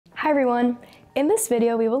Hi everyone! In this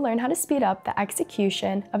video, we will learn how to speed up the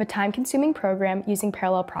execution of a time-consuming program using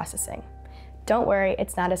parallel processing. Don't worry,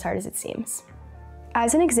 it's not as hard as it seems.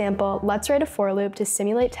 As an example, let's write a for loop to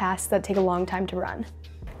simulate tasks that take a long time to run.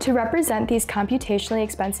 To represent these computationally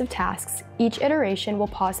expensive tasks, each iteration will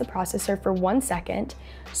pause the processor for 1 second,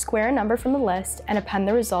 square a number from the list, and append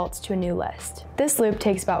the results to a new list. This loop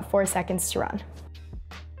takes about 4 seconds to run.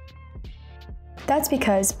 That's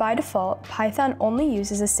because, by default, Python only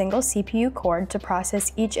uses a single CPU core to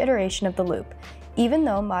process each iteration of the loop, even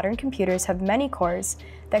though modern computers have many cores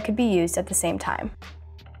that could be used at the same time.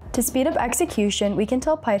 To speed up execution, we can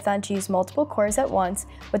tell Python to use multiple cores at once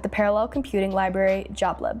with the parallel computing library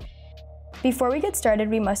Joblib. Before we get started,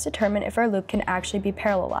 we must determine if our loop can actually be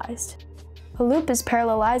parallelized. A loop is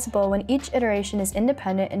parallelizable when each iteration is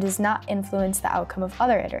independent and does not influence the outcome of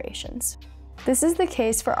other iterations. This is the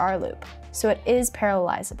case for our loop, so it is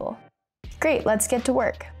parallelizable. Great, let's get to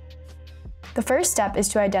work. The first step is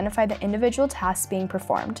to identify the individual tasks being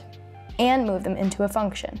performed and move them into a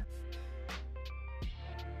function.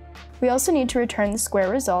 We also need to return the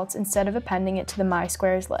square results instead of appending it to the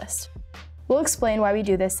mySquares list. We'll explain why we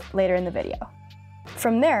do this later in the video.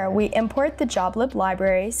 From there, we import the Joblib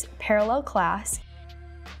library's parallel class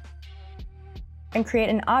and create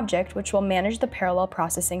an object which will manage the parallel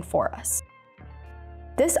processing for us.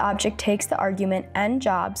 This object takes the argument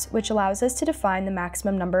nJobs, which allows us to define the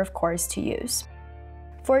maximum number of cores to use.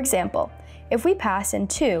 For example, if we pass in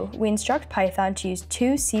 2, we instruct Python to use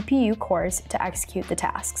 2 CPU cores to execute the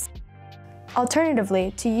tasks.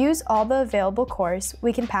 Alternatively, to use all the available cores,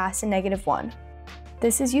 we can pass in -1.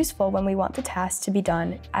 This is useful when we want the task to be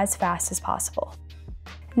done as fast as possible.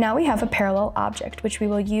 Now we have a parallel object, which we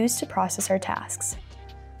will use to process our tasks.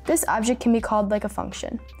 This object can be called like a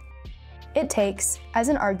function. It takes, as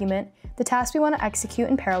an argument, the task we want to execute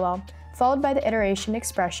in parallel, followed by the iteration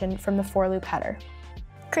expression from the for loop header.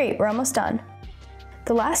 Great, we're almost done.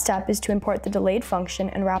 The last step is to import the delayed function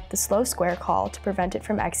and wrap the slow square call to prevent it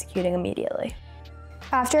from executing immediately.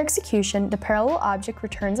 After execution, the parallel object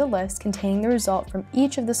returns a list containing the result from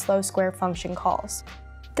each of the slow square function calls.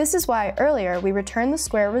 This is why earlier we returned the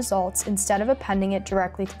square results instead of appending it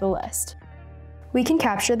directly to the list. We can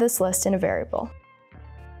capture this list in a variable.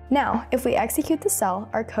 Now, if we execute the cell,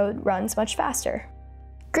 our code runs much faster.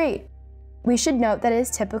 Great! We should note that it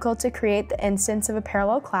is typical to create the instance of a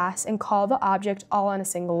parallel class and call the object all on a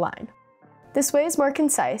single line. This way is more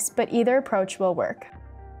concise, but either approach will work.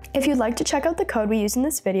 If you'd like to check out the code we use in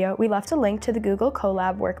this video, we left a link to the Google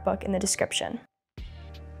Colab workbook in the description.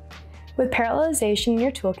 With parallelization in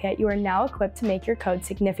your toolkit, you are now equipped to make your code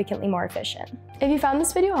significantly more efficient. If you found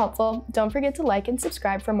this video helpful, don't forget to like and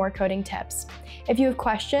subscribe for more coding tips. If you have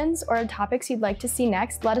questions or topics you'd like to see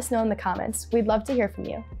next, let us know in the comments. We'd love to hear from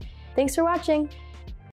you. Thanks for watching!